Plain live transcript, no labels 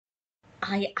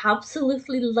I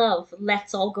absolutely love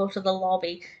Let's All Go to the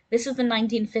Lobby. This is the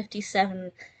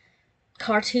 1957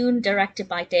 cartoon directed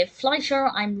by Dave Fleischer.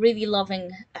 I'm really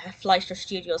loving Fleischer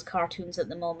Studios cartoons at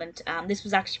the moment. This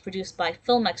was actually produced by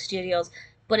Filmack Studios,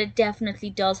 but it definitely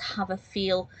does have a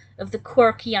feel of the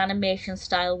quirky animation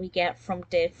style we get from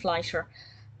Dave Fleischer.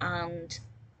 And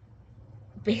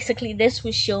basically, this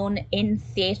was shown in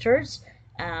theatres,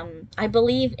 I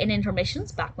believe in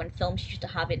intermissions, back when films used to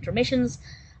have intermissions,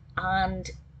 and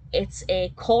it's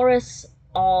a chorus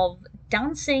of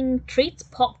dancing, treats,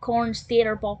 popcorns,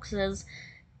 theatre boxes,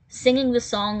 singing the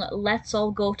song Let's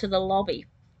All Go to the Lobby.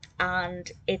 And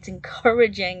it's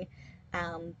encouraging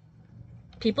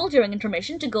people during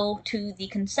intermission to go to the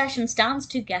concession stands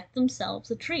to get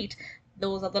themselves a treat.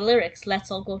 Those are the lyrics: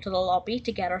 let's all go to the lobby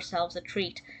to get ourselves a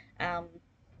treat.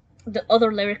 The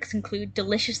other lyrics include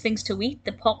delicious things to eat,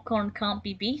 the popcorn can't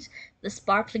be beat, the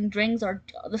sparkling drinks are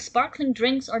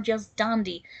just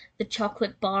dandy, the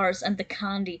chocolate bars and the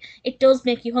candy. It does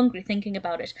make you hungry thinking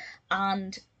about it,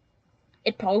 and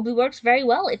it probably works very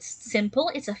well. It's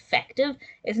simple, it's effective,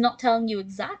 it's not telling you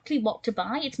exactly what to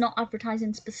buy, it's not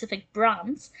advertising specific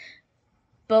brands,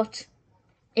 but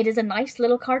it is a nice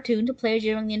little cartoon to play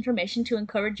during the intermission to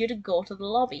encourage you to go to the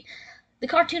lobby. The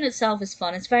cartoon itself is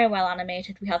fun. It's very well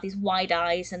animated. We have these wide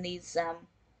eyes and these,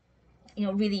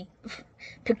 really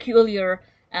peculiar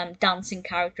dancing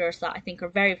characters that I think are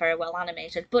very, very well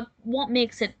animated. But what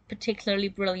makes it particularly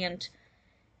brilliant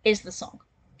is the song.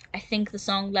 I think the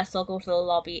song Let's All Go to the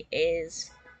Lobby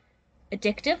is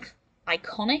addictive,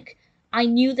 iconic. I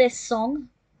knew this song.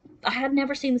 I had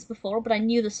never seen this before, but I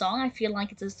knew the song. I feel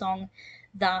like it's a song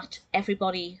that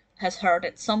everybody has heard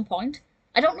at some point.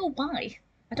 I don't know why.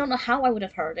 I don't know how I would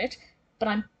have heard it, but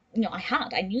I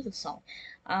knew the song.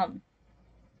 And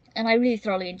I really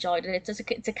thoroughly enjoyed it.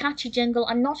 It's a catchy jingle.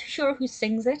 I'm not sure who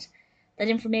sings it. That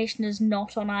information is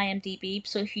not on IMDb,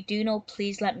 so if you do know,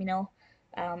 please let me know.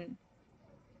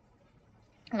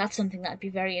 That's something that I'd be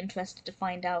very interested to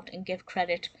find out and give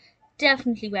credit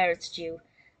definitely where it's due.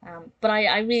 But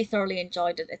I really thoroughly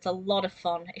enjoyed it. It's a lot of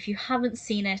fun. If you haven't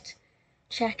seen it,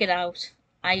 check it out.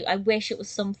 I wish it was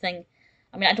something.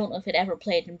 I mean, I don't know if it ever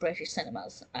played in British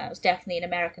cinemas. It was definitely an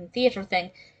American theatre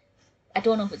thing. I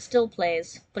don't know if it still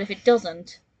plays, but if it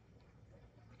doesn't,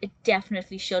 it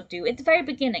definitely should do. At the very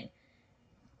beginning,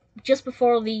 just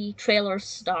before the trailers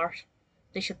start,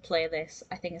 they should play this.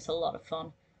 I think it's a lot of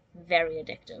fun. Very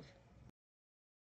addictive.